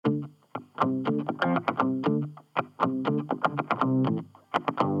Hi,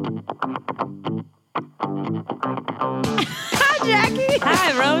 Jackie.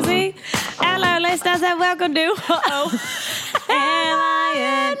 Hi, Rosie. Hello, listeners, and welcome to Am I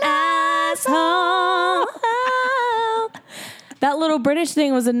an Asshole? That little British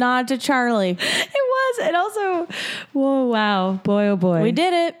thing was a nod to Charlie. It was. And also, whoa, wow. Boy, oh boy. We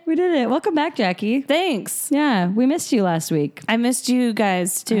did it. We did it. Welcome back, Jackie. Thanks. Yeah, we missed you last week. I missed you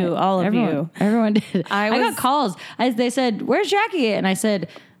guys, too, all of you. Everyone did. I got was- calls. They said, "Where's Jackie?" And I said,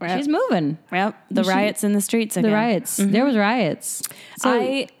 "She's moving." Yep, the riots in the streets again. The riots. Mm-hmm. There was riots.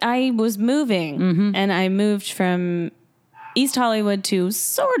 So I was moving, and I moved from East Hollywood to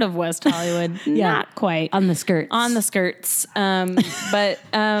sort of West Hollywood. Not quite. on the skirts. On the skirts. But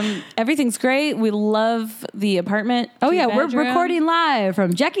everything's great. We love the apartment. Oh yeah, we're two-bedroom. recording live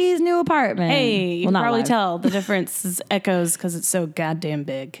from Jackie's new apartment. Hey, you Well, can not probably live. tell the difference is echoes because it's so goddamn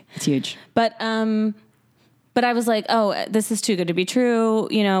big. It's huge. But I was like, oh, this is too good to be true,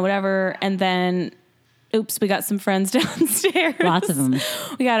 you know, whatever. And then, oops, we got some friends downstairs. Lots of them.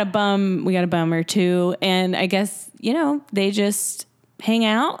 We got a bum or two, and I guess, you know, they just hang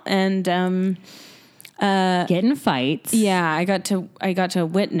out and Get in fights. yeah, I got to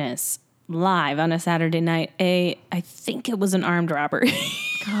witness live on a Saturday night I think it was an armed robbery.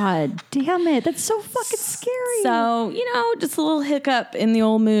 God damn it. That's so fucking scary. So, you know, just a little hiccup in the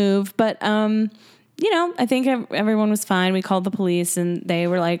old move, but you know, I think everyone was fine. We called the police and they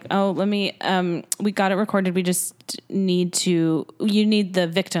were like, "Oh, let me we got it recorded. We just need the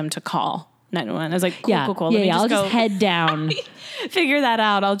victim to call 911." I was like, "Cool, cool. Let me I'll go just head down. figure that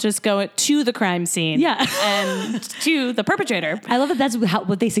out. I'll just go to the crime scene." Yeah. And to the perpetrator. I love that that's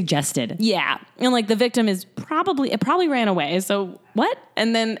what they suggested. Yeah. And like the victim probably ran away. So what?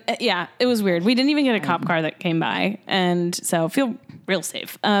 And then, yeah, it was weird. We didn't even get a cop car that came by. And so feel real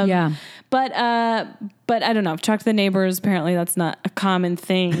safe. Yeah. But I don't know. I've talked to the neighbors. Apparently that's not a common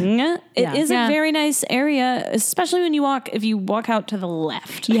thing. It is a very nice area, especially if you walk out to the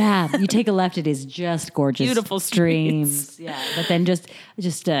left. Yeah, you take a left, it is just gorgeous. Beautiful streams. Yeah, but then just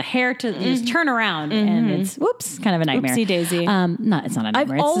a hair to just turn around and it's kind of a nightmare. Oopsie daisy. It's not a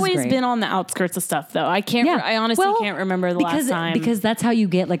nightmare. I've always been on the outskirts of stuff though. I honestly can't remember the last time. Because that's how you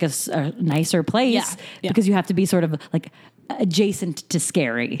get like a nicer place. Yeah. Because you have to be sort of like adjacent to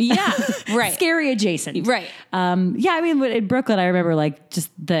scary. Yeah, right. Scary adjacent. Right. I mean, in Brooklyn, I remember like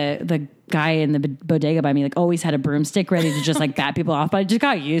just the guy in the bodega by me like always had a broomstick ready to just like bat people off, but I just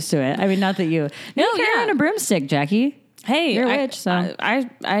got used to it. I mean, not that you carry on a broomstick, Jackie. Hey, you're a witch, so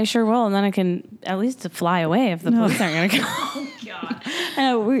I sure will, and then I can at least fly away if the police aren't going to come.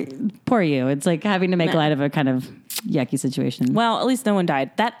 Oh God! Poor you. It's like having to make light of a kind of yucky situation. Well, at least no one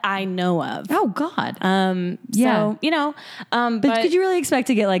died that I know of. Oh God. So you know, but could you really expect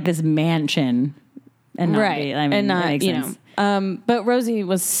to get like this mansion and not be, I mean, and not that makes you sense. know. But Rosie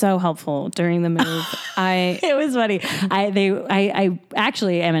was so helpful during the move. It was funny. I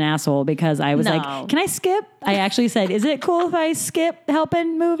actually am an asshole because I was like, "Can I skip?" I actually said, "Is it cool if I skip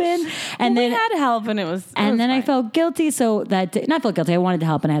helping move in?" And then we had help, and it was then fine. I felt guilty. So not felt guilty. I wanted to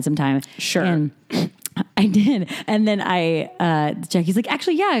help, and I had some time. Sure. And I did. And then Jackie's like,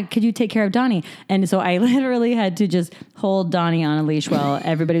 "Actually, yeah, could you take care of Donnie?" And so I literally had to just hold Donnie on a leash while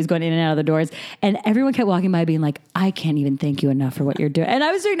everybody was going in and out of the doors. And everyone kept walking by being like, "I can't even thank you enough for what you're doing." And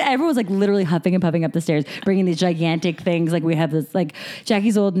I was doing, everyone was like literally huffing and puffing up the stairs, bringing these gigantic things. Like we have this, like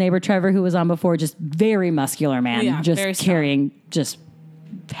Jackie's old neighbor, Trevor, who was on before, just very muscular man, just carrying just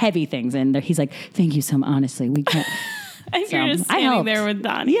heavy things. And he's like, "Thank you so much. Honestly, we can't." And you're just standing there with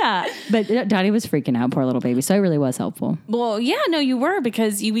Donnie. Yeah, but Donnie was freaking out, poor little baby. So I really was helpful. Well, yeah, no, you were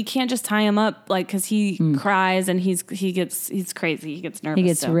because we can't just tie him up like because he cries and he's crazy. He gets nervous. He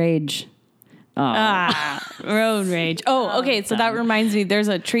gets rage. Road rage. Oh, okay. So that reminds me, there's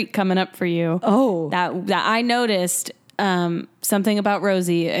a treat coming up for you. Oh, that I noticed something about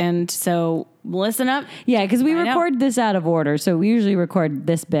Rosie, and so listen up. Yeah, because we record this out of order, so we usually record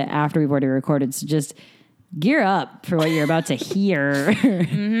this bit after we've already recorded. So just gear up for what you're about to hear.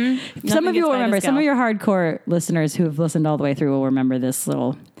 Some of you will remember. Some of your hardcore listeners who have listened all the way through will remember this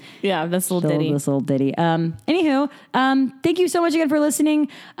little ditty. Anywho, thank you so much again for listening.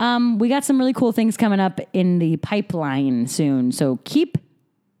 We got some really cool things coming up in the pipeline soon, so keep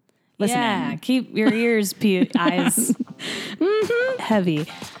listening. Yeah, keep your ears, eyes heavy.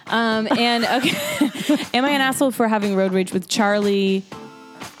 And okay, am I an asshole for having road rage with Charlie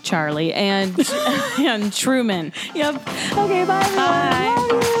and and Truman? Yep. Okay, bye. Bye.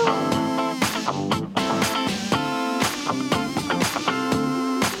 Love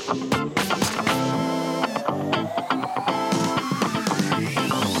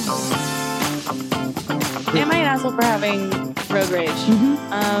you. Castle for having road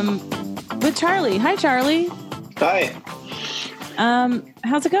rage. With Charlie. Hi, Charlie. Hi.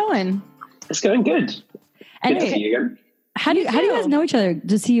 How's it going? It's going good. And Good to see you again. how do you guys know each other?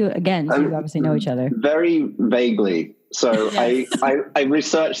 To see you again, so you obviously know each other. Very vaguely. So Yes. I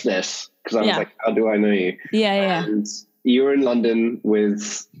researched this because I was Yeah. like, how do I know you? Yeah. And you were in London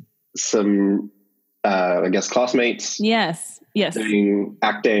with some, I guess, classmates Yes. doing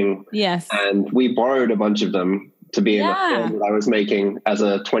acting. Yes. And we borrowed a bunch of them to be in a Yeah. film that I was making as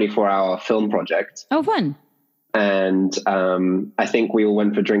a 24-hour film project. Oh, fun. And I think we all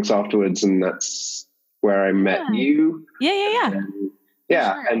went for drinks afterwards, and that's where I met Yeah. you. Yeah.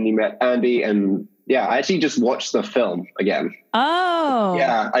 Yeah, Sure. and you met Andy, and yeah, I actually just watched the film again. Oh.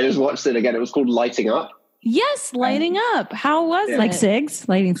 Yeah, I just watched it again. It was called Lighting Up. Yes, lighting up. How was it? Like cigs,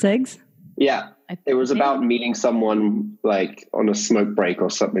 lighting cigs. Yeah, it was about meeting someone like on a smoke break or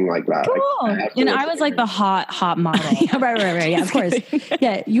something like that. Cool. I have to And I watch was it like the again. hot model. Yeah, right. Yeah, of course.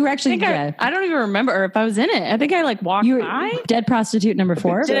 Yeah, you were actually I don't even remember if I was in it. I think I like walked you were by. dead prostitute number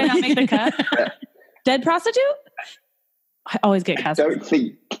 4. Did I not make the cut? Dead prostitute? I always get I cast. don't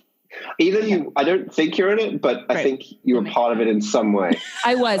think I don't think you're in it, but I Right. think you were part of it in some way.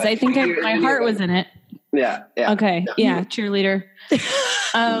 I was. I think my heart was in it. Yeah. Okay. Yeah. Cheerleader.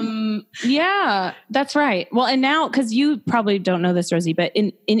 Yeah, that's right. Well, and now, because you probably don't know this, Rosie, but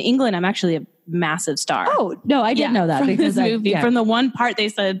in England, I'm actually a massive star. Oh, no, I didn't know that from because this movie. yeah. From the one part they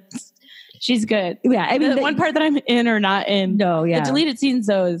said she's good. Yeah, I mean, The one part that I'm in or not in. No, yeah. The deleted scenes,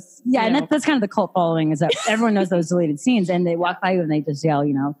 though, is Yeah, and you know. that's kind of the cult following is that everyone knows those deleted scenes and they walk by you and they just yell,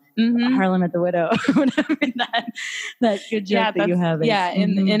 Mhm. Harlem at the Widow or whatever that good joke that you have.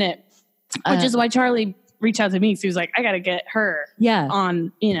 in it, which is why Charlie reached out to me. So he was like, I got to get her yeah,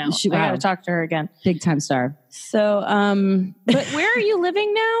 on, I got Wow. to talk to her again. big time star. So, but where are you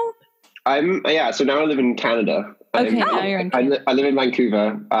living now? So now I live in Canada. Okay, now you're in I live in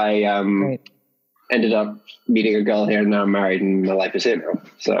Vancouver. I Great. ended up meeting a girl here, and now I'm married, and my life is here now.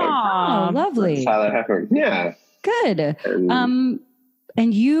 So Oh, lovely. that's how that happened. Yeah. Good. And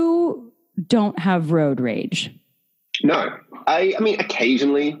And you don't have road rage. no, I mean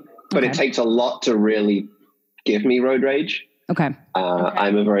occasionally, but it Okay. takes a lot to really give me road rage. Okay.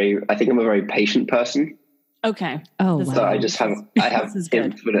 I think I'm a very patient person. Okay. Oh, This- wow. So I have This is good.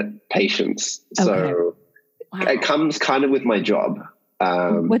 infinite patience. Okay. So Wow. it comes kind of with my job.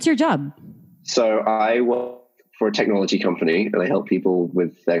 What's your job? So I work for a technology company, and I help people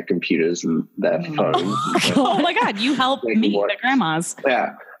with their computers and their phones. Oh my God, you help Make it me, work. the grandmas.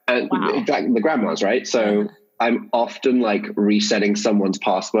 Yeah, and Wow. exactly the grandmas, right? So I'm often like resetting someone's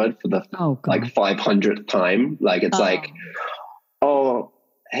password for the Oh, God. like 500th time. Like it's like, oh,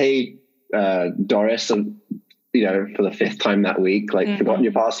 hey, Doris, and for the 5th time that week, like forgotten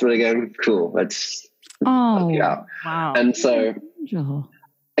your password again. Cool, let's Oh, yeah. Wow. And so Angel.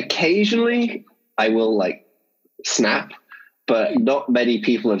 occasionally I will like snap, but not many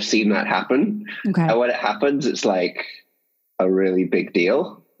people have seen that happen. Okay. And when it happens, it's like a really big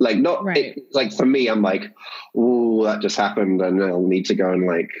deal. Like not Right. like for me, I'm like, ooh, that just happened, and I'll need to go and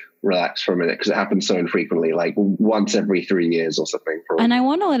like relax for a minute because it happens so infrequently, like once every 3 years or something. And I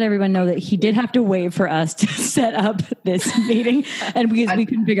want to let everyone know that he did have to wait for us to set up this meeting, and because we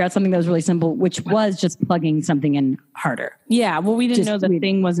couldn't figure out something that was really simple, which was just plugging something in harder. Yeah, well, we didn't Just know the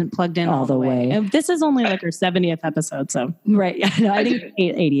thing wasn't plugged in all the way. And this is only like our 70th episode, so Right? Yeah. No, I think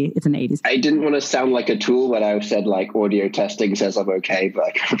 80. It's in the 80s. I didn't want to sound like a tool, but I said like audio testing says I'm okay, but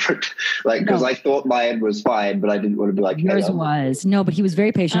I covered like because No. I thought my end was fine, but I didn't want to be like hey, Yours I'm- was no, but he was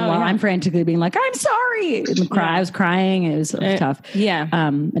very patient. Oh, while yeah. I'm frantically being like, "I'm sorry," and I was crying. It was tough. yeah. I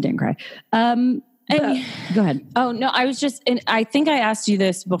didn't cry. And- Go ahead. Oh no, I was just, and I think I asked you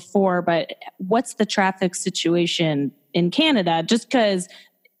this before, but what's the traffic situation in Canada? Just because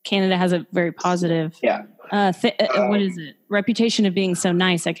Canada has a very positive, Yeah. what is it? Reputation of being so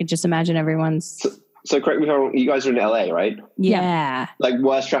nice. I could just imagine everyone's. So correct me if I'm wrong, you guys are in LA, right? Yeah. Like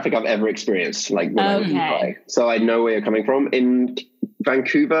worst traffic I've ever experienced. Like when I was in Okay. LA. So I know where you're coming from. In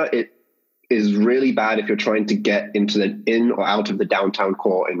Vancouver, it is really bad if you're trying to get into the in or out of the downtown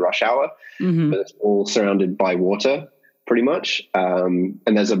core in rush hour. Mm-hmm. But it's all surrounded by water, pretty much. And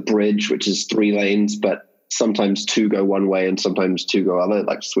there's a bridge which is 3 lanes, but sometimes 2 go one way and sometimes 2 go other,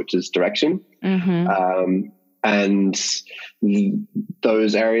 like switches direction. Mm-hmm. And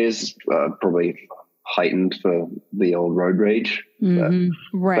those areas are probably heightened for the old road rage. Mm-hmm.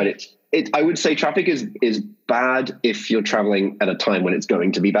 Right. But I would say traffic is bad if you're traveling at a time when it's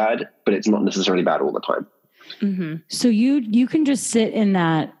going to be bad, but it's not necessarily bad all the time. So you can just sit in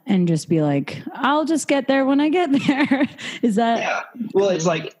that and just be like, I'll just get there when I get there. Is that? Yeah. Well, it's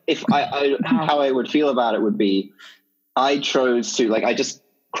like if how I would feel about it would be, I chose to I just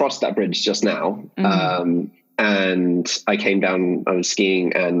crossed that bridge just now, and I came down. I was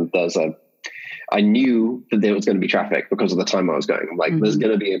skiing, and I knew that there was going to be traffic because of the time I was going. I'm like, there's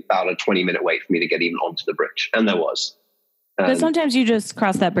going to be about a 20-minute wait for me to get even onto the bridge, and there was. But sometimes you just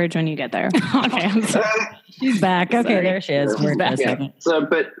cross that bridge when you get there. Okay, I'm sorry. She's back. Okay, there she is. We're back. Yeah. So,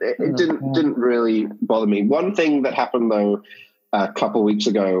 but it didn't really bother me. One thing that happened though a couple of weeks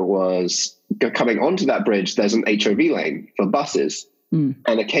ago was coming onto that bridge. There's an HOV lane for buses,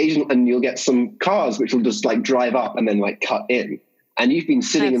 and you'll get some cars which will just drive up and then cut in, and you've been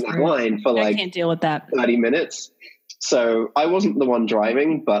sitting in that line for I can't deal with that. 30 minutes. So I wasn't the one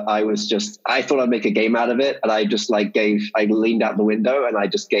driving, but I thought I'd make a game out of it. And I just I leaned out the window and I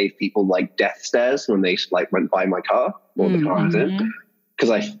just gave people death stares when they went by my car or the car I was in.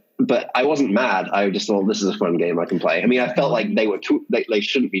 But I wasn't mad. I just thought, this is a fun game I can play. I mean, I felt like they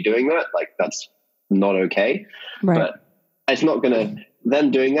shouldn't be doing that. That's not okay. Right. But it's not going to,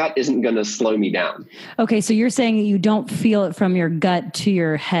 them doing that isn't going to slow me down. Okay, so you're saying that you don't feel it from your gut to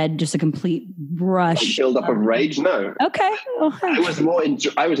your head, just a complete rush. Build up of rage? No. Okay. I was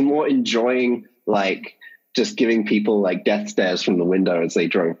more enjoying just giving people death stares from the window as they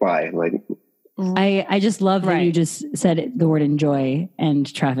drove by. I just love that you just said the word enjoy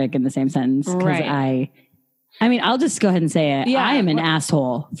and traffic in the same sentence. Right. I mean, I'll just go ahead and say it. Yeah, I am an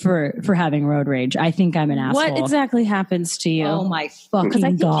asshole for having road rage. I think I'm an asshole. What exactly happens to you? Oh my fucking God. Because I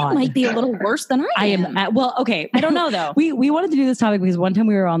think it might be a little worse than I am. Okay. I don't know though. We wanted to do this topic because one time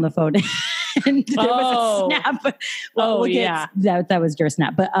we were on the phone and there was a snap. That was your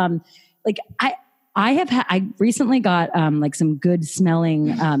snap. But I recently got some good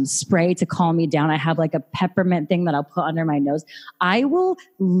smelling spray to calm me down. I have a peppermint thing that I'll put under my nose. I will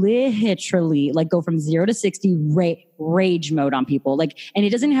literally go from 0 to 60 rage mode on people. And it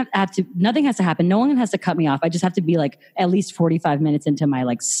doesn't have to, nothing has to happen. No one has to cut me off. I just have to be at least 45 minutes into my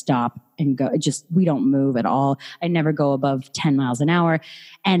stop and go. We don't move at all. I never go above 10 miles an hour.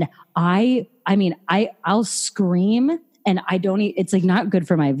 And I'll scream. And I don't eat, it's not good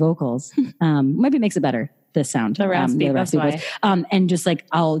for my vocals. Maybe it makes it better, the sound. The raspy, that's why. And just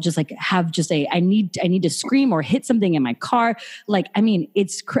I'll just have I need to scream or hit something in my car.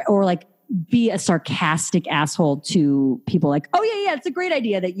 Be a sarcastic asshole to people oh yeah, it's a great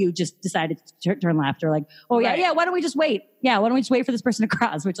idea that you just decided to turn left, or why don't we just wait? Yeah, why don't we just wait for this person to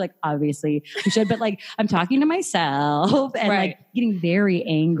cross? Which obviously we should, but I'm talking to myself and getting very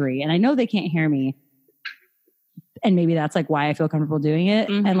angry. And I know they can't hear me. And maybe that's why I feel comfortable doing it.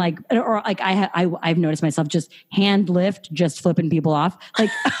 And I've noticed myself just hand lift, just flipping people off.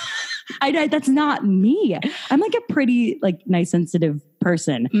 That's not me. I'm a pretty nice, sensitive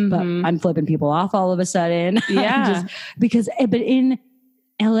person, but I'm flipping people off all of a sudden. Yeah. But in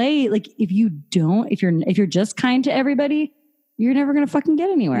LA, if you're just kind to everybody, you're never going to fucking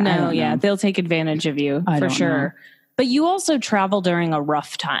get anywhere. No. Yeah. They'll take advantage of you for sure. Know. But you also travel during a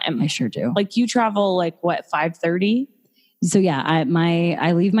rough time. I sure do. You travel 5:30? So yeah,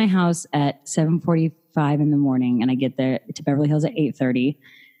 I leave my house at 7:45 in the morning and I get there to Beverly Hills at 8:30.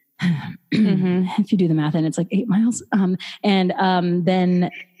 If you do the math, and it's 8 miles. And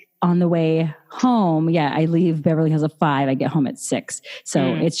then on the way home, I leave Beverly Hills at 5. I get home at 6. So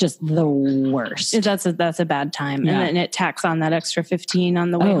it's just the worst. That's a bad time. Yeah. And then it tacks on that extra 15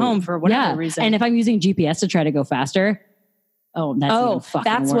 on the way home for whatever reason. And if I'm using GPS to try to go faster,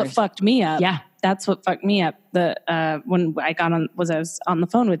 that's what fucked me up. Yeah. That's what fucked me up. When I got on, I was on the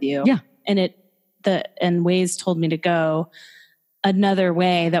phone with you. Yeah. And Waze told me to go another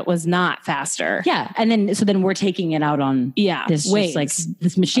way that was not faster. Yeah. And then we're taking it out on this Waze. Just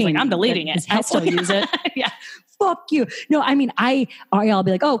this machine. I'm deleting it. I still use it. Yeah. Fuck you. No, I mean, I'll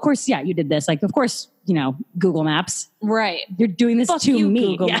be oh, of course, yeah, you did this. Of course, Google Maps. Right. You're doing this fuck to you,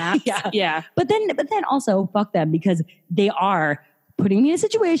 me. Google Maps. Yeah. But then also fuck them, because they are putting me in a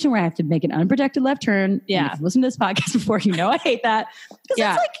situation where I have to make an unprotected left turn. Yeah. If you've listened to this podcast before, I hate that. Because it's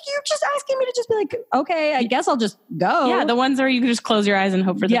you're just asking me to just be okay, I guess I'll just go. Yeah. The ones where you can just close your eyes and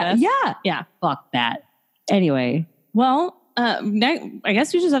hope for the best. Yeah. Yeah. Fuck that. Anyway. Well, I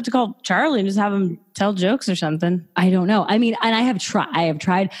guess we just have to call Charlie and just have him tell jokes or something. I don't know. I mean, and I've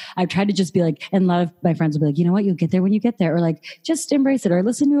tried to just be and a lot of my friends will be you know what, you'll get there when you get there, or just embrace it, or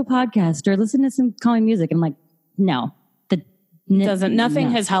listen to a podcast, or listen to some calming music. And I'm no.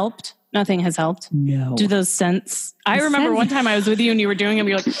 Nothing has helped. Nothing has helped. No. Do those scents? I remember one time I was with you and you were doing them.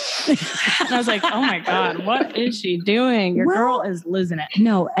 You're and I was oh my God, what is she doing? Your girl is losing it.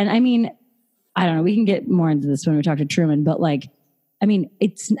 No. And I mean, I don't know. We can get more into this when we talk to Truman, but like, I mean,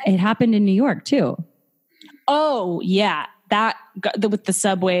 it happened in New York too. Oh yeah, with the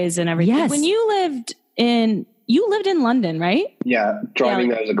subways and everything. Yes. When you lived in London, right? Yeah, driving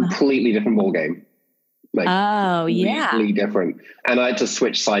there was a completely different ballgame. Like, oh yeah, completely different. And I had to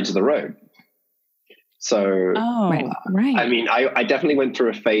switch sides of the road. So, Right. I mean, I definitely went through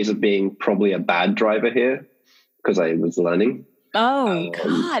a phase of being probably a bad driver here because I was learning. Oh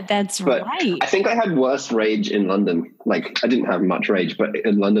God, that's But right. I think I had worse rage in London. Like, I didn't have much rage, but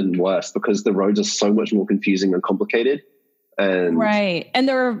in London, worse because the roads are so much more confusing and complicated. And right, and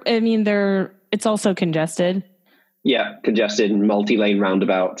it's also congested. yeah, congested, multi-lane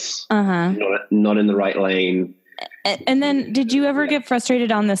roundabouts. Not in the right lane. And then, did you ever get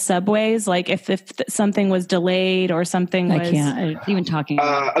frustrated on the subways? Like, if something was delayed or something I can't even talking.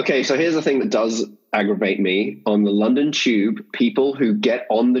 Okay, so here's the thing that does aggravate me on the London Tube: people who get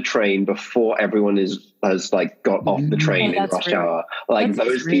on the train before everyone has like got off the train in rush hour. Like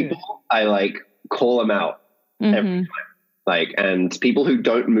those people, I like call them out every time. Like, and people who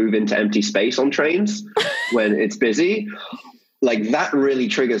don't move into empty space on trains when it's busy, like that really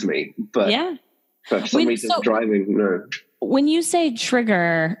triggers me. But yeah. But for some reason, driving, no. When you say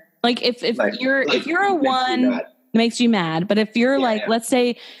trigger, like if you're a one, it makes you mad. But if you're let's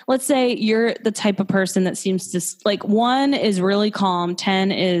say you're the type of person that seems to like 1 is really calm,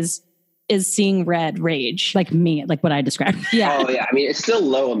 10 is seeing red rage, like me, like what I described. Yeah. Oh yeah. I mean, it's still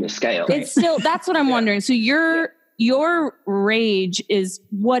low on the scale. It's still, that's what I'm wondering. So your rage is,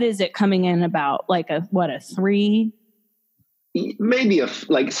 what is it coming in about? Like a 3? Maybe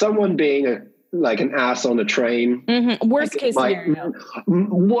like someone being like an ass on a train. Worst case scenario.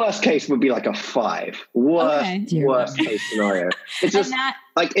 Worst case would be like a 5. Worst case scenario. It's just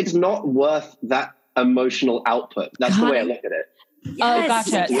like, it's not worth that emotional output. That's the way I look at it. Yes. Oh,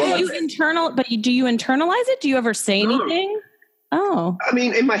 gotcha. Do you internalize it? Do you ever say anything? Oh, I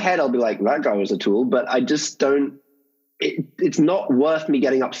mean, in my head, I'll be like, that guy was a tool, but I just don't, it's not worth me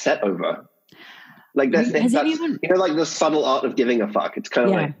getting upset over. Like that's like the subtle art of giving a fuck. It's kind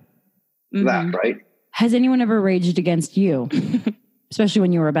of like, that, right? Has anyone ever raged against you? Especially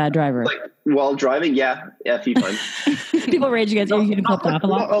when you were a bad driver? Like while driving, yeah, a few times. People rage against you. You get flipped off a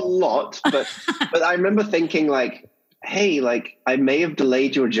lot. Not a lot, but I remember thinking like, hey, like I may have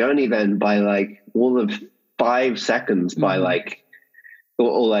delayed your journey then by like all of 5 seconds by like,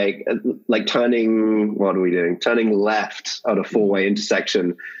 or like turning. What are we doing? Turning left at a 4-way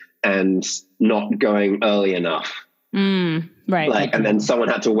intersection and not going early enough. Right. Like, and then someone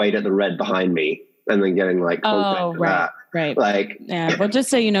had to wait at the red behind me and then getting like, right. Like, yeah. Well, just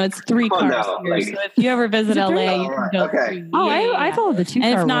so you know, it's 3 cars here. Like, so if you ever visit LA, you can go. Okay. I followed the 2-car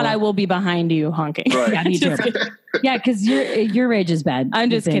And if not, rule. I will be behind you honking. Right. Yeah, me too. Yeah, because your rage is bad. I'm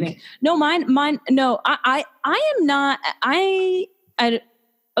just kidding. No, mine. No, I am not.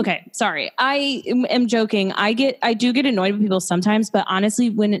 Okay, sorry. I am joking. I do get annoyed with people sometimes, but honestly,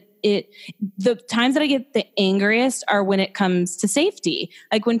 when the times that I get the angriest are when it comes to safety.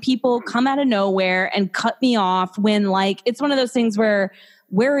 Like when people come out of nowhere and cut me off when like, it's one of those things where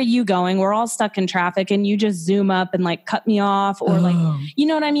are you going? We're all stuck in traffic and you just zoom up and like cut me off or like, you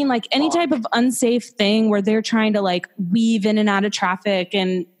know what I mean? Like any type of unsafe thing where they're trying to like weave in and out of traffic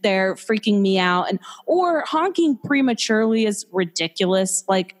and they're freaking me out or honking prematurely is ridiculous.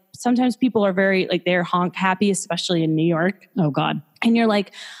 Like sometimes people are very like, they're honk happy, especially in New York. Oh God. And you're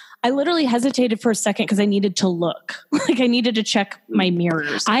like, I literally hesitated for a second because I needed to look. Like I needed to check my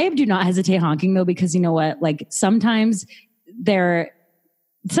mirrors. I do not hesitate honking though, because you know what? Like sometimes they're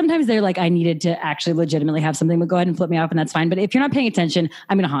like, I needed to actually legitimately have something, but go ahead and flip me off and that's fine. But if you're not paying attention,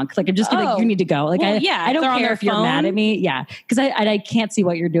 I'm going to honk. Like I'm just like, you need to go. Like I don't care if you're mad at me. Yeah. Cause I can't see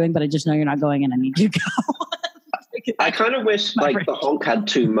what you're doing, but I just know you're not going and I need you to go. I kind of wish like the honk had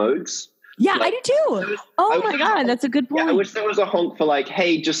 2 modes. Yeah, like, I do too. Oh my God, that's a good point. Yeah, I wish there was a honk for like,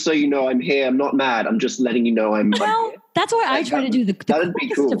 hey, just so you know I'm here. I'm not mad. I'm just letting you know I'm well, that's why I try to do the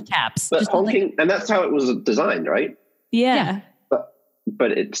quickest of taps. But just honking, like, and that's how it was designed, right? Yeah.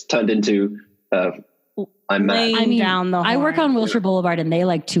 But it's turned into I'm mad. I mean, down the horn. I work on Wilshire Boulevard and they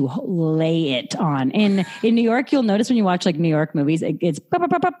like to lay it on. In New York, you'll notice when you watch like New York movies, it's pop, pop,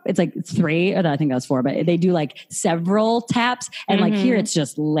 pop, pop. It's like 3, or I think that was 4, but they do like several taps. And like here, it's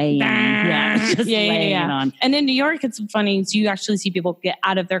just laying. It's just laying it on. And in New York, it's funny. So you actually see people get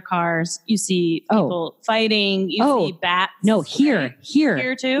out of their cars. You see people fighting. You see bats. No, here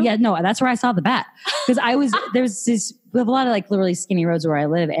too. Yeah, no, that's where I saw the bat. Because we have a lot of like literally skinny roads where I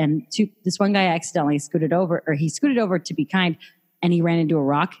live, and this one guy accidentally scooted over to be kind, and he ran into a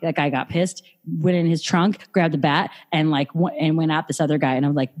rock. That guy got pissed, went in his trunk, grabbed a bat, and went at this other guy. And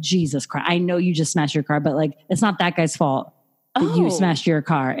I'm like, Jesus Christ! I know you just smashed your car, but like, it's not that guy's fault. You smashed your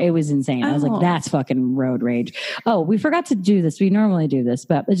car. It was insane. I was like, that's fucking road rage. Oh, we forgot to do this. We normally do this,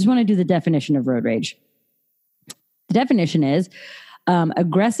 but I just want to do the definition of road rage. The definition is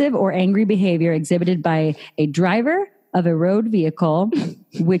aggressive or angry behavior exhibited by a driver of a road vehicle,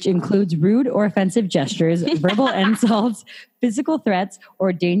 which includes rude or offensive gestures, verbal insults, physical threats,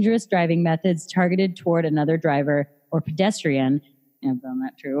 or dangerous driving methods targeted toward another driver or pedestrian. I found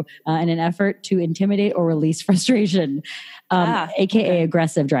that true. In an effort to intimidate or release frustration, aka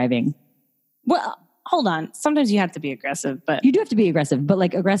aggressive driving. Well, hold on. Sometimes you have to be aggressive, but you do have to be aggressive. But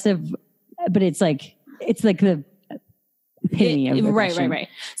like aggressive, but it's like the epitome of aggression. Right.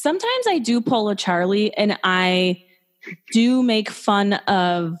 Sometimes I do pull a Charlie, and I do make fun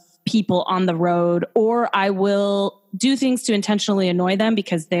of people on the road, or I will do things to intentionally annoy them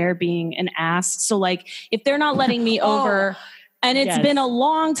because they're being an ass. So like, if they're not letting me over. And it's been a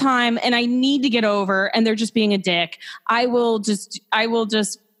long time and I need to get over and they're just being a dick, I will just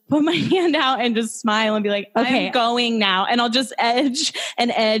put my hand out and just smile and be like, okay, I'm going now. And I'll just edge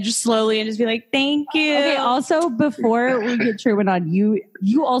slowly and just be like, thank you. Okay, also, before we get Truman on, you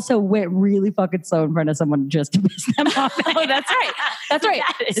also went really fucking slow in front of someone just to piss them off. Oh, that's right. That's right.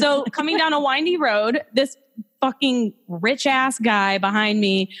 So coming down a windy road, this fucking rich ass guy behind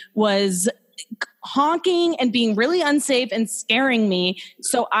me was honking and being really unsafe and scaring me.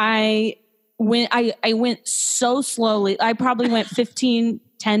 So I went so slowly. I probably went 10,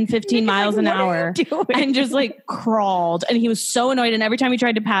 15 miles an hour and just like crawled. And he was so annoyed. And every time he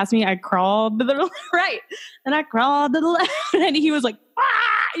tried to pass me, I crawled to the right and I crawled to the left. And he was like,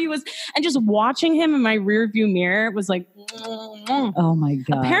 and just watching him in my rear view mirror was like, oh my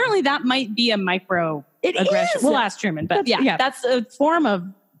God. Apparently that might be a micro aggression. We'll ask Truman, but that's a form of,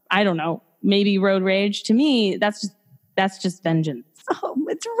 I don't know, maybe road rage. To me, that's just vengeance. Oh,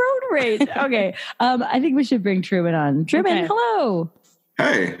 it's road rage. Okay. I think we should bring Truman on. Truman, hello.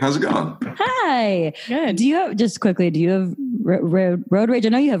 Hey, how's it going? Hi. Good. Do you have road rage? I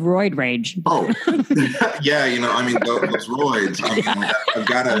know you have roid rage. Oh, yeah. Those roids, I've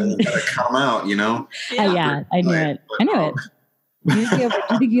got to come out, Yeah, I knew it. Do you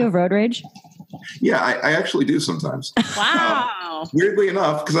think you have road rage? Yeah, I actually do sometimes. Wow. Weirdly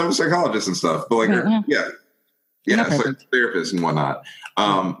enough, because I'm a psychologist and stuff, but it's like therapist and whatnot.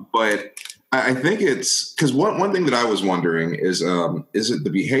 But I think it's because one thing that I was wondering is it the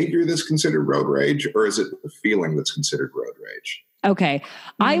behavior that's considered road rage, or is it the feeling that's considered road rage? Okay.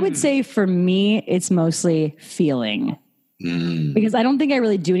 I would say for me, it's mostly feeling. Because I don't think I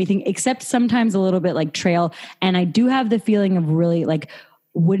really do anything except sometimes a little bit like trail. And I do have the feeling of really like,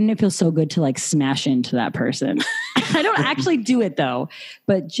 wouldn't it feel so good to like smash into that person? I don't actually do it though.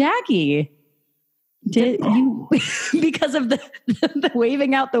 But Jackie, did you, because of the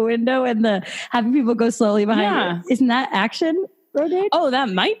waving out the window and the having people go slowly behind you, isn't that action? Road rage? Oh, that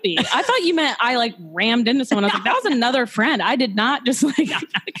might be. I thought you meant I like rammed into someone. I was like, that was another friend. I did not just like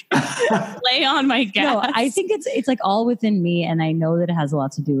lay on my gas. No, I think it's like all within me, and I know that it has a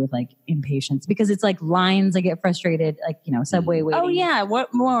lot to do with like impatience because it's like lines. I get frustrated, like subway waiting. Oh yeah,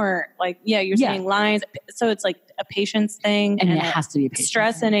 what more? Like you're saying lines. So it's like a patience thing, and it has to be a patience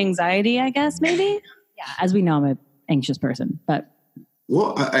stress thing. And anxiety, I guess maybe. Yeah, as we know, I'm an anxious person, but.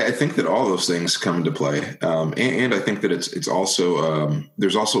 Well, I think that all those things come into play, and I think that it's also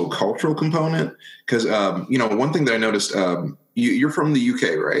there's also a cultural component because one thing that I noticed you're from the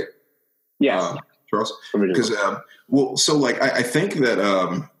UK, right? Yes, Charles. Because I think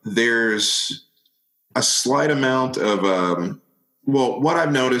that there's a slight amount of what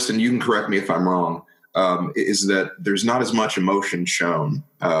I've noticed, and you can correct me if I'm wrong, is that there's not as much emotion shown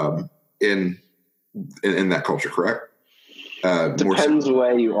in that culture, correct? Depends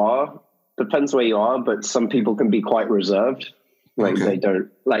where you are, but some people can be quite reserved. Like they don't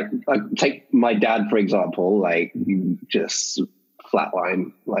take my dad, for example, like just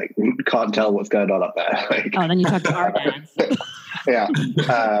flatline, like can't tell what's going on up there. Like, then you talk to our dads. Yeah.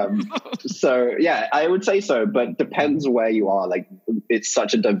 So yeah, I would say so, but depends where you are. Like it's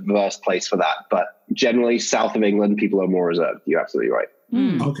such a diverse place for that, but generally south of England, people are more reserved. You're absolutely right.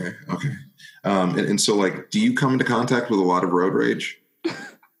 Okay. And so, like, do you come into contact with a lot of road rage?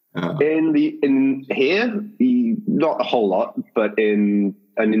 In here, not a whole lot, but in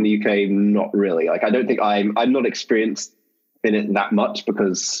the UK, not really. Like, I don't think I'm not experienced in it that much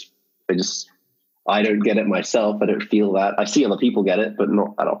because I don't get it myself. I don't feel that. I see other people get it, but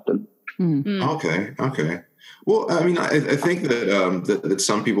not that often. Okay. Well, I mean, I think that that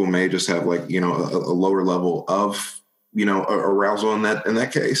some people may just have like a lower level of arousal in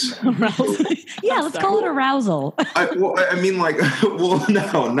that case. Yeah, let's call it arousal. I mean, like, well,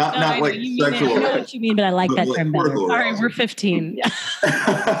 no, not like sexual. I know what you mean, but I like that term better. Sorry, we're 15.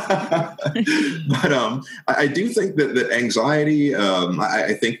 But I do think that anxiety,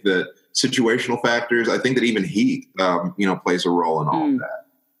 I think that situational factors, I think that even heat, plays a role in all of that.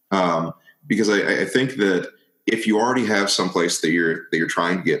 Because I think that if you already have someplace that you're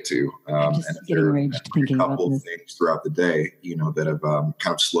trying to get to, I'm just getting enraged thinking about couple this. of things throughout the day, that have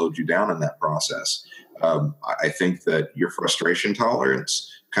kind of slowed you down in that process. I think that your frustration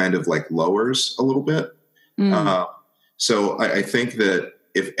tolerance kind of like lowers a little bit. So I think that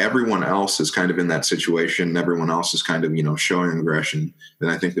if everyone else is kind of in that situation, everyone else is kind of, showing aggression, then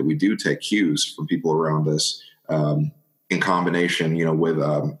I think that we do take cues from people around us, in combination, with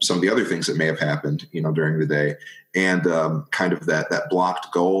some of the other things that may have happened, during the day, and kind of that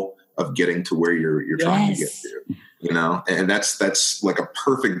blocked goal of getting to where you're trying to get to, and that's like a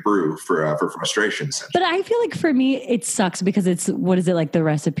perfect brew for frustration. But I feel like for me, it sucks because it's, what is it, like the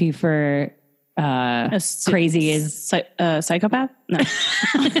recipe for crazy is psychopath? No.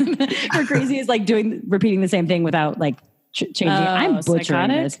 For crazy is like repeating the same thing without like changing. I'm butchering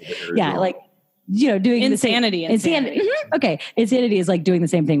psychotic? this. Yeah, like doing insanity. Insanity. Mm-hmm. Okay, insanity is like doing the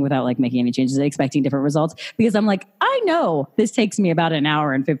same thing without like making any changes and expecting different results. Because I'm like, I know this takes me about an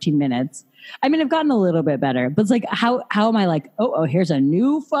hour and 15 minutes. I mean, I've gotten a little bit better, but it's like, how am I like, oh, here's a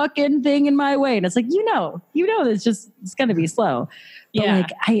new fucking thing in my way, and it's like, it's going to be slow. But like,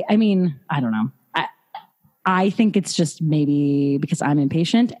 I mean, I don't know. I think it's just maybe because I'm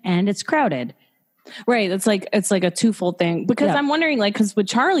impatient and it's crowded. Right. It's like a twofold thing, because I'm wondering, like, because with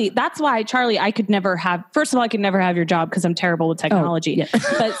Charlie, that's why Charlie, I could never have your job because I'm terrible with technology. Oh, yeah.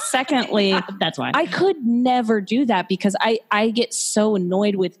 But secondly, that's why I could never do that because I get so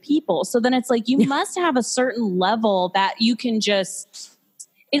annoyed with people. So then it's like, you must have a certain level that you can just,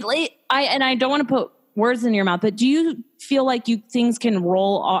 I don't want to put words in your mouth, but do you feel like things can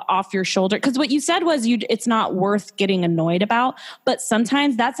roll off your shoulder? Because what you said was it's not worth getting annoyed about, but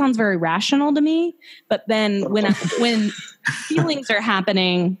sometimes that sounds very rational to me. But then when feelings are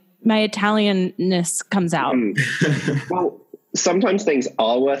happening, my Italianness comes out. Well, sometimes things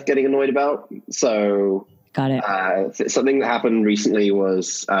are worth getting annoyed about. So got it. Something that happened recently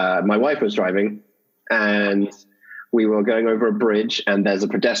was my wife was driving and we were going over a bridge, and there's a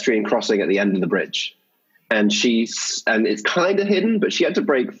pedestrian crossing at the end of the bridge. And it's kind of hidden, but she had to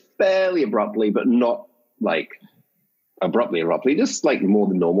brake fairly abruptly, but not like abruptly, just like more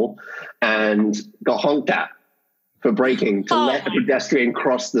than normal, and got honked at for braking to let a pedestrian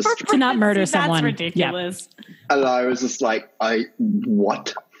cross the street. To not murder someone. That's ridiculous. Yeah. And I was just like,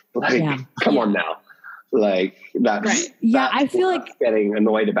 what? Like, come on now. Like, that's... Right. Yeah, I feel like... getting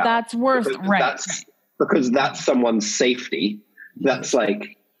annoyed about. That's worth... Because that's someone's safety. That's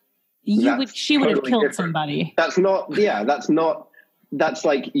like... She would have killed somebody. That's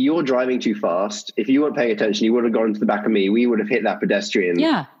like, you're driving too fast. If you weren't paying attention, you would have gone into the back of me. We would have hit that pedestrian.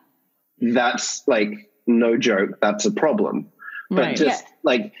 Yeah. That's like, no joke. That's a problem. But just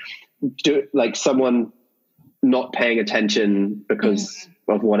like someone not paying attention because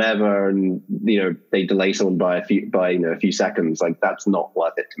of whatever, and they delay someone by a few seconds. Like, that's not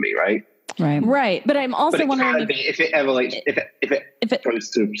worth it to me, right? Right. But I'm also wondering if it goes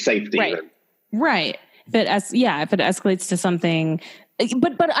to safety. Right. Then. Right. If it escalates to something,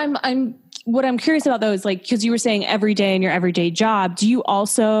 but what I'm curious about though is like, because you were saying every day in your everyday job, do you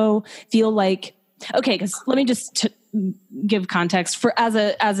also feel like, okay, because let me just give context for as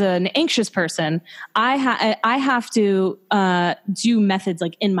an anxious person, I have to do methods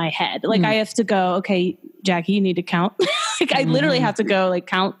like in my head. Like I have to go, okay, Jackie, you need to count. Like I literally have to go like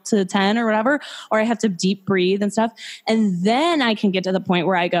count to 10 or whatever, or I have to deep breathe and stuff. And then I can get to the point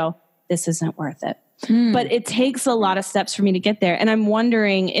where I go, this isn't worth it. But it takes a lot of steps for me to get there. And I'm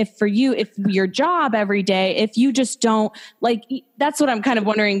wondering if for you, if your job every day, if you just don't like, that's what I'm kind of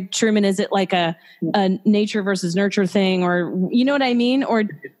wondering, Truman, is it like a nature versus nurture thing, or you know what I mean? Or is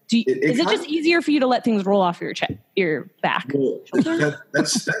it just easier for you to let things roll off your back? Well,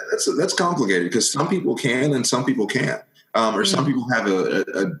 that's complicated because some people can and some people can't. Or some people have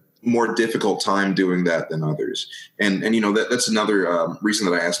a more difficult time doing that than others. And that's another reason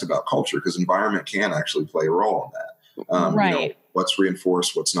that I asked about culture, because environment can actually play a role in that. Right. What's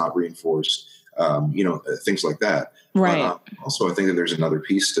reinforced, what's not reinforced, things like that. Right. But, also, I think that there's another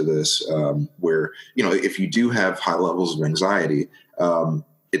piece to this where, if you do have high levels of anxiety,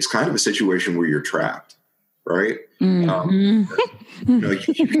 it's kind of a situation where you're trapped. right? Mhm.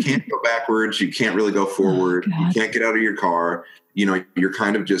 You can't go backwards. You can't really go forward. Oh, you can't get out of your car. You're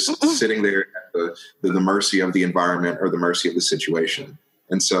kind of just sitting there at the mercy of the environment or the mercy of the situation.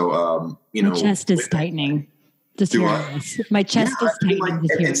 And so, My chest is tightening. Just Do hearing I? this. My chest is I mean, tightening.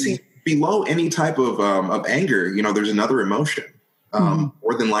 Just hearing see, this. below any type of anger, there's another emotion.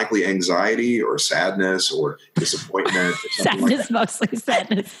 More than likely anxiety or sadness or disappointment. Or something Sadness, mostly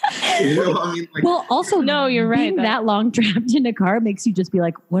sadness. Well, also, No, you're right, being though. that long trapped in a car makes you just be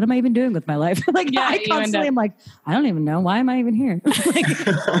like, what am I even doing with my life? Yeah, I you end constantly up- am like, I don't even know. Why am I even here? Like,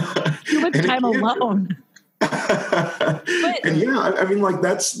 too much time alone. And I mean, like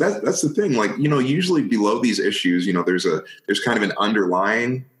that's the thing. Like, usually below these issues, there's kind of an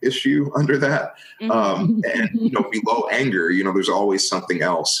underlying issue under that. And below anger, there's always something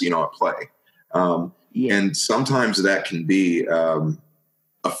else, at play. Yeah. And sometimes that can be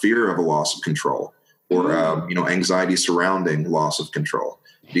a fear of a loss of control or anxiety surrounding loss of control.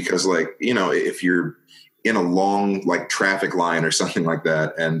 Because if you're in a long traffic line or something like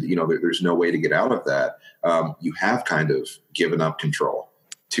that, and there's no way to get out of that, you have kind of given up control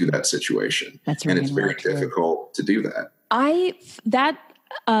to that situation. That's and really it's very true. difficult to do that.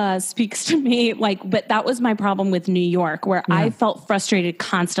 That speaks to me, but that was my problem with New York, where I felt frustrated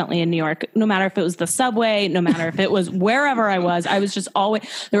constantly in New York, no matter if it was the subway, no matter if it was wherever I was just always,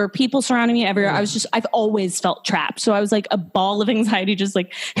 there were people surrounding me everywhere. I've always felt trapped. So I was like a ball of anxiety, just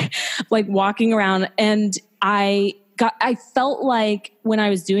like walking around. And I felt like when I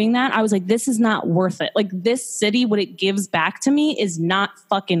was doing that, I was like, this is not worth it. Like this city, what it gives back to me is not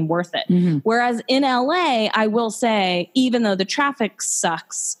fucking worth it. Mm-hmm. Whereas in LA, I will say, even though the traffic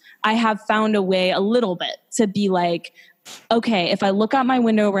sucks, I have found a way a little bit to be like, okay, if I look out my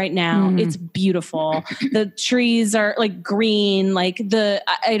window right now, it's beautiful. The trees are green, I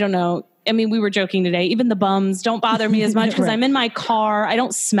don't know. I mean, we were joking today, even the bums don't bother me as much because Right. I'm in my car. I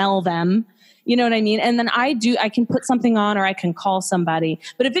don't smell them. You know what I mean? And then I can put something on or I can call somebody.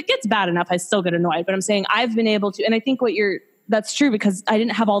 But if it gets bad enough, I still get annoyed. But I'm saying I've been able to, and I think that's true because I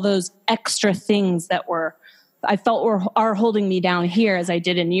didn't have all those extra things that I felt are holding me down here as I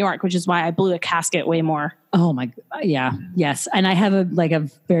did in New York, which is why I blew a casket way more. Oh my, yeah, yes. And I have a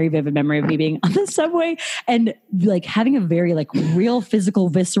very vivid memory of me being on the subway and having a very real physical,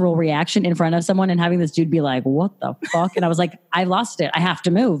 visceral reaction in front of someone and having this dude be like, what the fuck? And I was like, I lost it. I have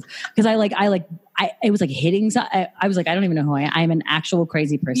to move. Because it was hitting. I was like, I don't even know who I am. I'm an actual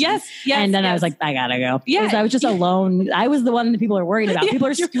crazy person. Yes. And then I was like, I gotta go. Yeah. Because I was just alone. I was the one that people are worried about. People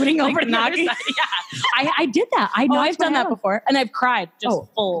are scooting over to the other knocking. side. Yeah. I did that. I know I've done that before. And I've cried just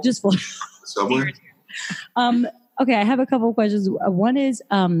full. Just full. Subway? Okay, I have a couple of questions. One is,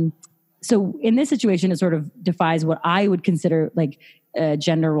 so in this situation, it sort of defies what I would consider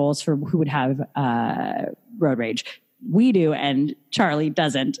gender roles for who would have road rage. We do, and Charlie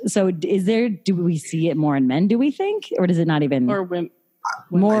doesn't. So do we see it more in men, do we think? Or does it not even? Or women.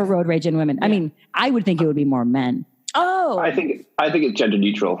 More road rage in women? Yeah. I mean, I would think it would be more men. Oh. I think it's gender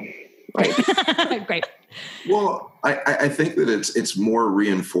neutral. Right? Great. Well, I think that it's more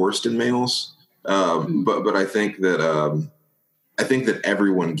reinforced in males. But I think that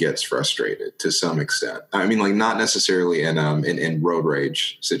everyone gets frustrated to some extent. I mean, not necessarily in road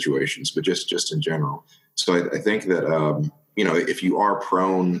rage situations, but just in general. So I think that if you are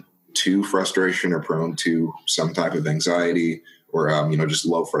prone to frustration or prone to some type of anxiety or just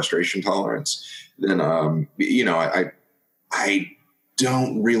low frustration tolerance, then I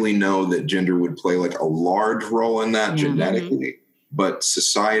don't really know that gender would play a large role in that genetically. But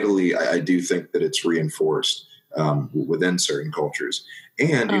societally, I do think that it's reinforced within certain cultures.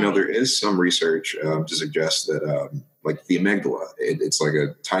 And, there is some research to suggest that the amygdala, it's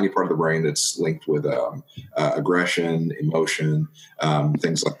a tiny part of the brain that's linked with aggression, emotion,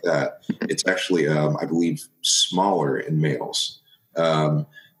 things like that. It's actually, I believe, smaller in males. And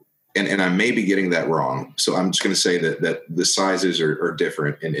I may be getting that wrong. So I'm just going to say that the sizes are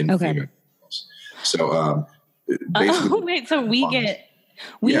different in females. So basically, wait, so we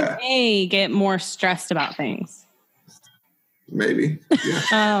may get more stressed about things. Maybe. Yeah.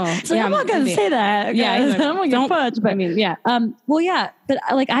 Oh, So I'm not going to say that. Yeah, I'm going to get punched. But I mean, yeah. Well, yeah, but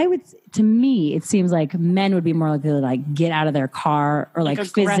I would. To me, it seems like men would be more likely to get out of their car or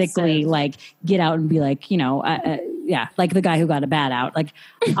physically get out and be yeah, like the guy who got a bat out.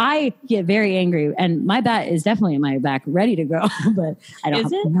 I get very angry, and my bat is definitely in my back, ready to go. But I don't.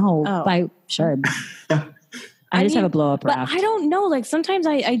 Is it? No, Oh. I should. I just have a blow up But raft. I don't know. Sometimes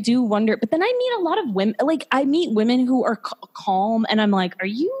I do wonder. But then I meet a lot of women. I meet women who are calm, and I'm like, "Are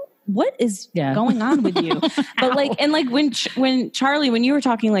you? What is going on with you?" But when Charlie, when you were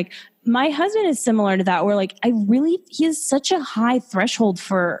talking, my husband is similar to that, where like he has such a high threshold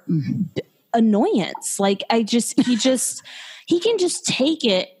for annoyance. Like he can just take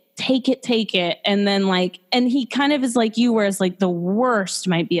it. And then like, and he kind of is like you, whereas like the worst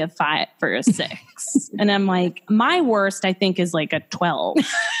might be a 5 or a 6. And I'm like, my worst, I think, is like a 12.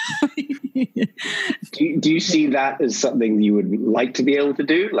 Do you see that as something you would like to be able to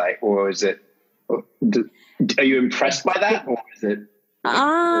do? Like, or is it, are you impressed by that? Or is it?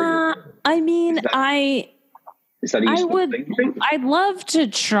 I mean, is that a useful thing? I'd love to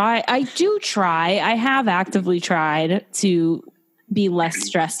try. I do try. I have actively tried to be less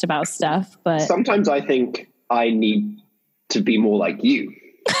stressed about stuff, but sometimes I think I need to be more like you.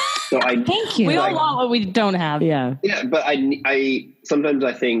 So Thank you. We all want what we don't have. Yeah. Yeah, but I sometimes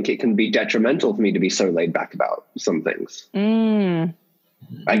I think it can be detrimental for me to be so laid back about some things. I'm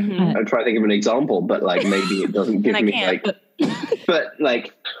trying to think of an example, but like maybe it doesn't give me like, but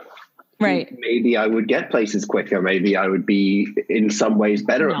like, right. Maybe I would get places quicker. Maybe I would be in some ways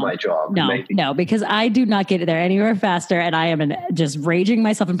better at my job. No, because I do not get there anywhere faster, and I am just raging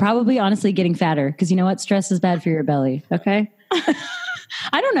myself and probably honestly getting fatter. Because you know what? Stress is bad for your belly. Okay.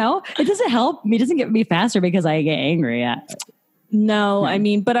 I don't know. It doesn't help me. It doesn't get me faster because I get angry at. No, I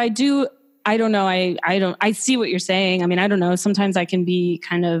mean, but I do. I don't know. I see what you're saying. I mean, I don't know. Sometimes I can be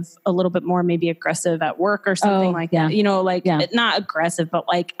kind of a little bit more maybe aggressive at work or something like that. You know, like not aggressive, but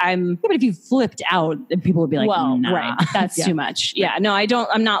like I'm. Yeah, but if you flipped out, people would be like, well, nah. right. That's too much. Yeah. No, I don't.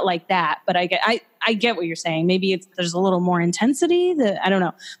 I'm not like that, but I get what you're saying. Maybe there's a little more intensity that I don't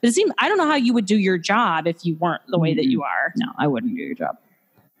know, but it seems, I don't know how you would do your job if you weren't the way that you are. No, I wouldn't do your job.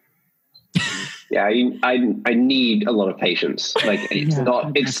 Yeah, I need a lot of patience. Like it's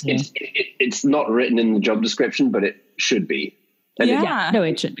not written in the job description, but it should be. And no,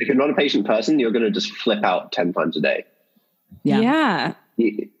 it should. If you're not a patient person, you're going to just flip out 10 times a day. Yeah.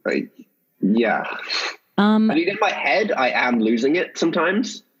 Yeah. I mean, in my head, I am losing it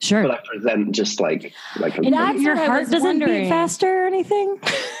sometimes. Sure. But I present just like your heart doesn't beat faster or anything.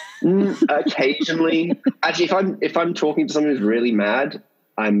 Occasionally, actually, if I'm talking to someone who's really mad,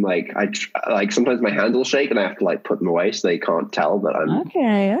 I'm like, sometimes my hands will shake and I have to like put them away so they can't tell that I'm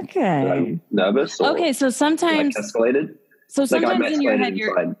that I'm nervous. So sometimes escalated. So sometimes in your head,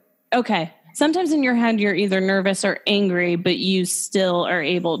 sometimes in your head you're either nervous or angry, but you still are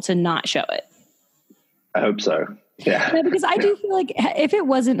able to not show it. I hope so. Yeah. No, because I do feel like if it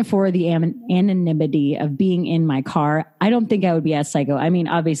wasn't for the anonymity of being in my car, I don't think I would be as psycho. I mean,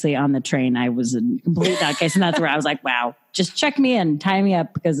 obviously on the train, I was a complete nutcase, and that's where I was like, wow, just check me in, tie me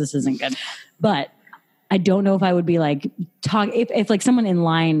up because this isn't good. But I don't know if I would be like, if like someone in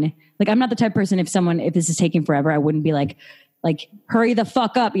line, like I'm not the type of person, if this is taking forever, I wouldn't be like hurry the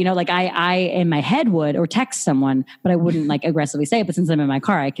fuck up, you know, like I in my head would, or text someone, but I wouldn't like aggressively say it. But since I'm in my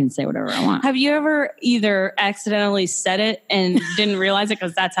car, I can say whatever I want. Have you ever either accidentally said it and didn't realize it?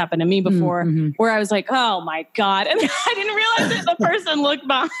 Because that's happened to me before, where I was like, oh my God. And I didn't realize that the person looked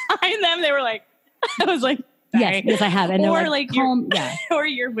behind them. They were like, I was like, sorry. Yes, I have. And or like or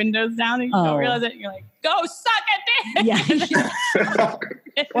your windows down and you don't realize it. And you're like, go suck it, Yeah.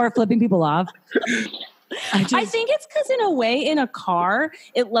 Or flipping people off. I think it's because in a way, in a car,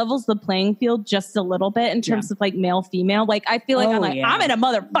 it levels the playing field just a little bit in terms of like male, female. Like I feel like I'm in a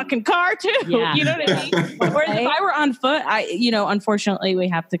motherfucking car too. Yeah. You know what I mean? Whereas if I were on foot, unfortunately we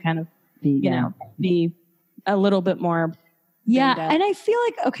have to kind of, be a little bit more. Yeah. And I feel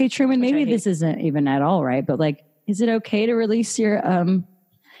like, okay, Truman, maybe this isn't even at all right, but like, is it okay to release your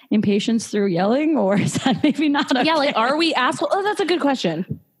impatience through yelling, or is that maybe not okay? Yeah, like are we assholes? Oh, that's a good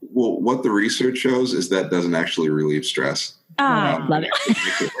question. Well, what the research shows is that doesn't actually relieve stress. Love it. It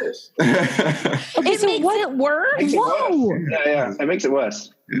makes it worse. It makes it worse? Whoa. Yeah. It makes it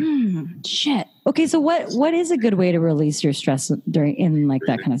worse. Shit. Okay, so what is a good way to release your stress in like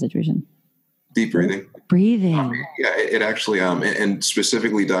that kind of situation? Deep breathing. Yeah, it actually, and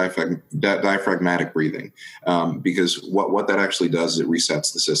specifically diaphragmatic breathing, because what that actually does is it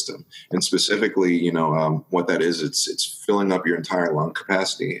resets the system. And specifically, what that is, it's filling up your entire lung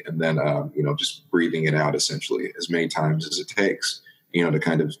capacity and then, just breathing it out essentially as many times as it takes, to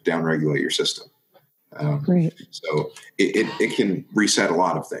kind of downregulate your system. Great. So it can reset a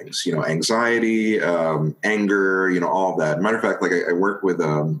lot of things, anxiety, anger, all of that. Matter of fact, like I work with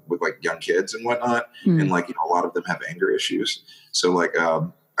like young kids and whatnot, and like, a lot of them have anger issues. So like, I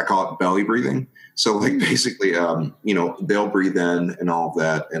call it belly breathing. So like basically, they'll breathe in and all of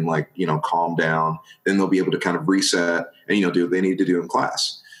that and like, calm down, then they'll be able to kind of reset and, do what they need to do in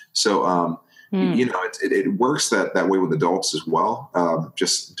class. So, You know, it works that way with adults as well,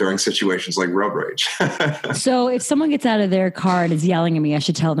 just during situations like road rage. So if someone gets out of their car and is yelling at me, I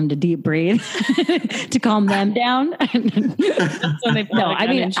should tell them to deep breathe to calm them down. No, I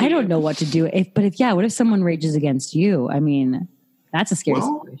mean, I don't know what to do. What if someone rages against you? I mean, that's a scary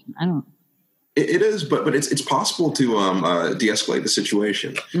situation. I don't. It is, but it's possible to de-escalate the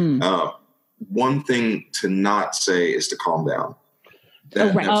situation. One thing to not say is to calm down.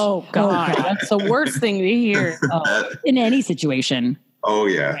 Oh God, that's the worst thing to hear. In any situation. Oh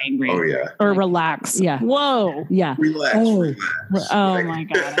yeah. Angry. Oh yeah. Or relax. Yeah. Whoa. Yeah. Relax. Oh my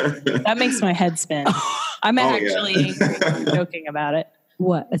God. That makes my head spin. I'm actually angry joking about it.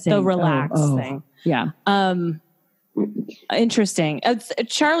 What? The relax thing. Yeah. Interesting.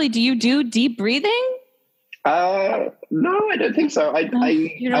 Charlie, do you do deep breathing? No, I don't think so.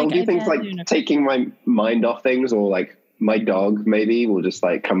 I'll do things like taking my mind off things, or like my dog maybe will just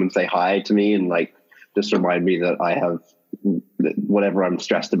like come and say hi to me and like just remind me that I have whatever I'm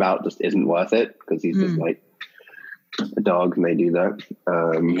stressed about just isn't worth it, because he's just like a dog and they do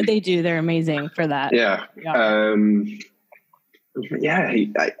that. They do. They're amazing for that. Yeah.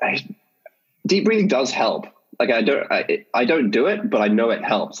 Deep breathing does help. Like I don't do it, but I know it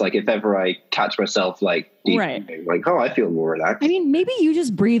helps. Like if ever I catch myself like deep breathing, like, oh, I feel more relaxed. I mean, maybe you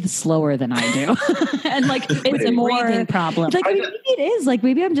just breathe slower than I do. And like it's a more breathing problem. Like maybe it is. Like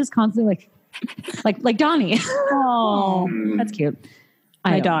maybe I'm just constantly like Donnie. Oh, that's cute.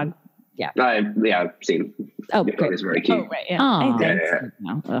 My dog. Yeah. I've seen. Oh, your dog is very cute. Oh, right.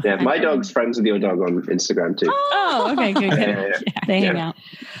 Yeah. Yeah, my dog's friends with your dog on Instagram too. Oh, okay, good. They hang out.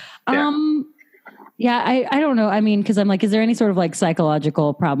 Yeah, I don't know. I mean, because I'm like, is there any sort of like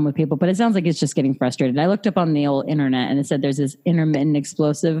psychological problem with people? But it sounds like it's just getting frustrated. I looked up on the old internet and it said there's this intermittent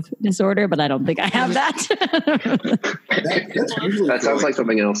explosive disorder, but I don't think I have that. That sounds like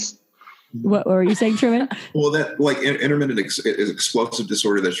something else. What were you saying, Truman? Well, that like intermittent explosive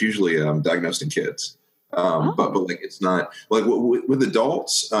disorder that's usually diagnosed in kids, but like it's not like with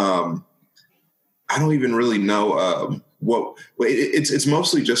adults. I don't even really know what it's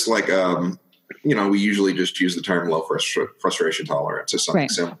mostly just like. We usually just use the term low frustration tolerance or something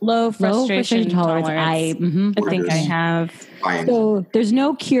similar. Low frustration tolerance. I think I have. So there's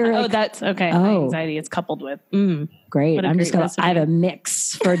no cure. Oh, that's okay. My anxiety is coupled with. Great. I have a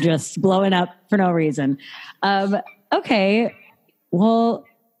mix for just blowing up for no reason. Okay. Well,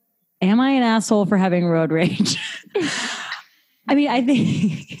 am I an asshole for having road rage? I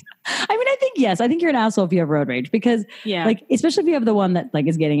think yes. I think you're an asshole if you have road rage, because like, especially if you have the one that like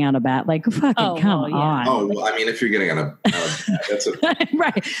is getting out of bat, like fucking come on. Oh, well, I mean, if you're getting out of bat, that's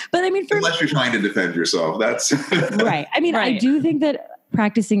right. But I mean, unless you're trying to defend yourself, that's right. I mean, I do think that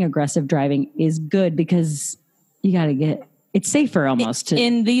practicing aggressive driving is good, because you got to it's safer almost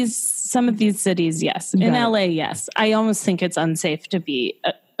in some of these cities. Yes. In LA. Yes. I almost think it's unsafe to be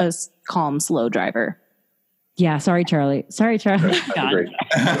a calm, slow driver. Yeah. Sorry, Charlie. God. Sorry for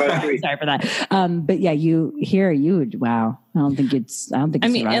that. But yeah, wow. I don't think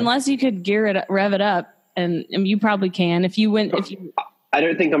unless you could rev it up, and you probably can if you I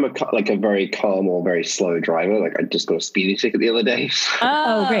don't think I'm a very calm or very slow driver. Like I just got a speeding ticket the other day.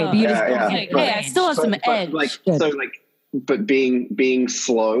 Oh, great. But you I still have some edge. But being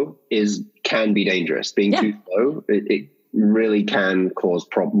slow can be dangerous. Being too slow, it really can cause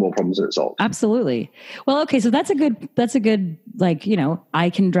more problems than it solves. Absolutely. Well, okay. So that's a good, like, I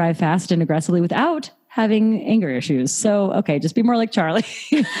can drive fast and aggressively without having anger issues. So, okay, just be more like Charlie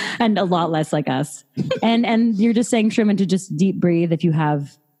and a lot less like us. And you're just saying, Truman, to just deep breathe if you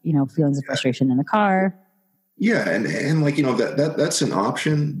have, feelings of frustration in the car. Yeah. And like, that's an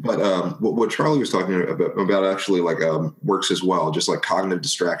option, but what Charlie was talking about actually like works as well, just like cognitive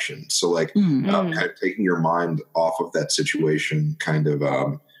distraction. So like kind of taking your mind off of that situation, kind of,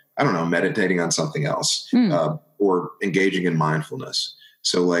 meditating on something else or engaging in mindfulness.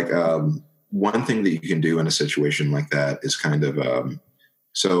 So like one thing that you can do in a situation like that is kind of,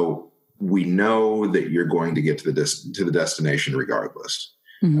 so we know that you're going to get to the destination regardless.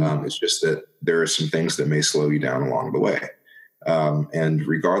 It's just that there are some things that may slow you down along the way. And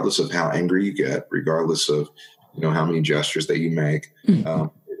regardless of how angry you get, regardless of, how many gestures that you make,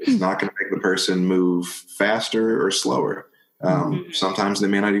 it's not going to make the person move faster or slower. Sometimes they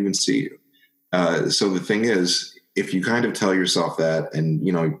may not even see you. So the thing is, if you kind of tell yourself that, and,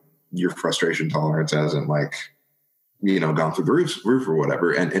 your frustration tolerance hasn't like, gone through the roof or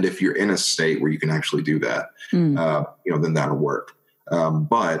whatever. And if you're in a state where you can actually do that, then that'll work.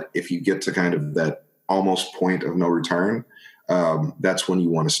 But if you get to kind of that almost point of no return, that's when you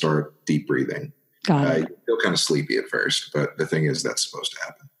want to start deep breathing. Got it. You feel kind of sleepy at first, but the thing is that's supposed to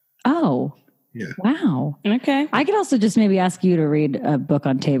happen. Oh, Yeah. Wow. Okay. I could also just maybe ask you to read a book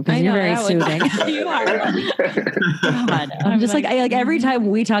on tape because I you're know, very that would- soothing. You are. God, I'm just like, every time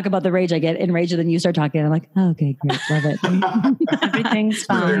we talk about the rage, I get enraged, and then you start talking, and I'm like, oh, okay, great, love it. Everything's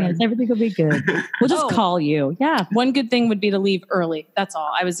fine. Yes, everything will be good. We'll just call you. Yeah. One good thing would be to leave early. That's all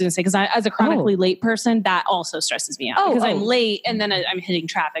I was going to say. Because as a chronically late person, that also stresses me out. Because I'm late and then I'm hitting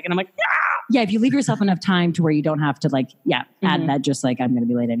traffic and I'm like, Yeah. If you leave yourself enough time to where you don't have to add that, just like, I'm going to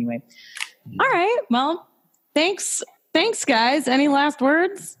be late anyway. all right, well, thanks. Thanks, guys. Any last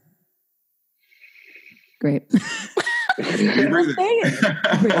words? Great.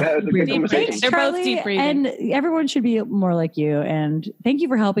 That was a good conversation. Thanks, They're both Charlie, deep breathing. and everyone should be more like you. And thank you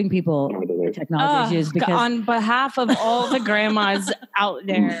for helping people with technology issues. Because on behalf of all the grandmas out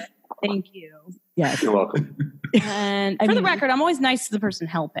there, thank you. yes, You're welcome. And for the record, I'm always nice to the person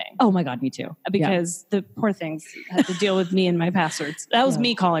helping. oh my God, me too. Because the poor things had to deal with me and my passwords. That was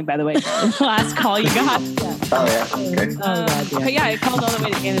me calling, by the way. The last call you got. Oh yeah. Okay. Oh God, yeah. But yeah, I called all the way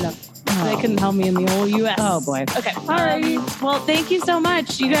to Canada. They couldn't help me in the old U.S. Oh, boy. Okay. All right. Well, thank you so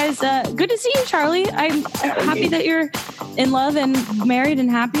much, you guys. Good to see you, Charlie. I'm happy that you're in love and married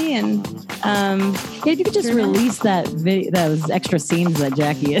and happy. And Yeah, if you could just release that video, those extra scenes that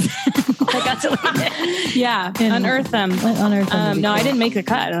Jackie is. I got to yeah, unearth them. unearth them. No, I didn't make the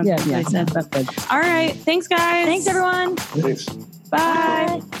cut. I don't know Yeah, what I said. that's good. All right. Thanks, guys. Thanks, everyone. Thanks.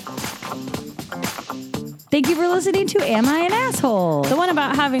 Bye. Thank you for listening to Am I an Asshole? The one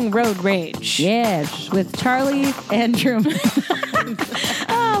about having road rage. Yes, with Charlie and Truman.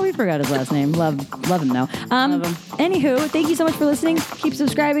 Oh, we forgot his last name. Love him though. Love him. Anywho, thank you so much for listening. Keep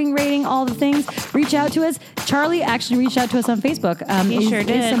subscribing, rating, all the things. Reach out to us. Charlie actually reached out to us on Facebook. He sure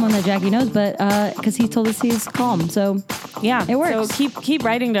did. He's someone that Jackie knows, but because he told us he's calm, so Yeah, it works. So keep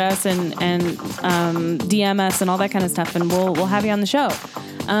writing to us and DM us and all that kind of stuff, and we'll have you on the show.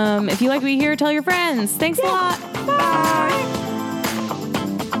 If you like what you hear, tell your friends. Thanks a lot. Bye.